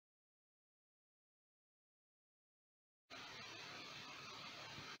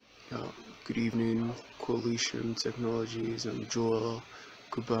Uh, Good evening, Coalition Technologies. I'm Joel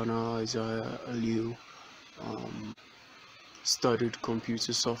Kubana Isaiah Aliu. Um, Studied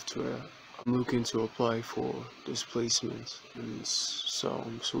computer software. I'm looking to apply for displacement in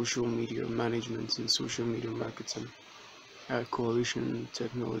some social media management and social media marketing at Coalition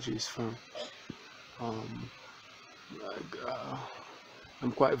Technologies firm. Um, I- uh,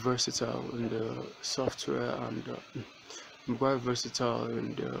 I'm quite versatile in the software and I'm quite versatile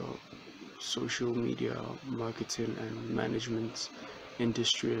in the social media marketing and management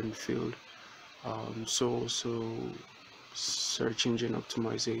industry and field. So search engine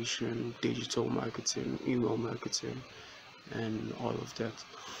optimization, digital marketing, email marketing, and all of that.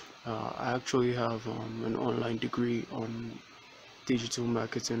 I actually have an online degree on digital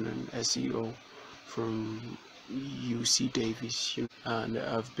marketing and SEO from UC Davis, and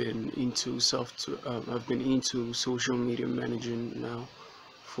I've been into social media managing now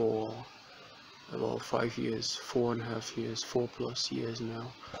for about 5 years, 4.5 years, 4+ years now,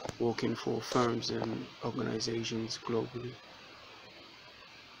 working for firms and organizations globally.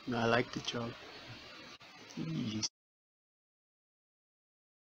 I like the job. Yes.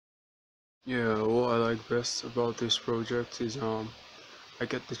 Yeah, what I like best about this project is I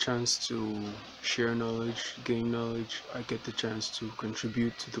get the chance to share knowledge, gain knowledge. I get the chance to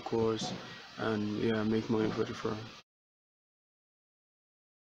contribute to the course, and yeah, make money for the firm.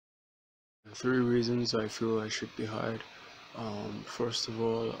 3 reasons I feel I should be hired. First of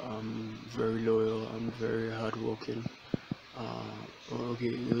all, I'm very loyal. I'm very hardworking.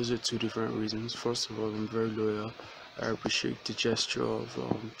 Okay, those are two different reasons. First of all, I'm very loyal. I appreciate the gesture of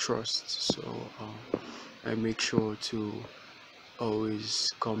trust, so I make sure to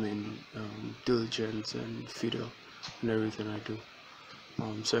always come in diligent and fidel in everything I do.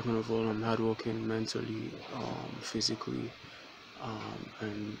 Second of all, I'm hardworking mentally, physically,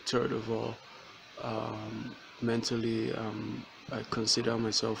 and third of all, mentally, I consider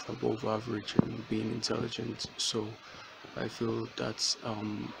myself above average in being intelligent. So I feel that's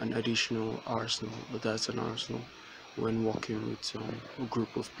an additional arsenal, but that's an arsenal when working with a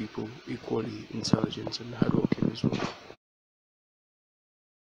group of people equally intelligent and hardworking as well.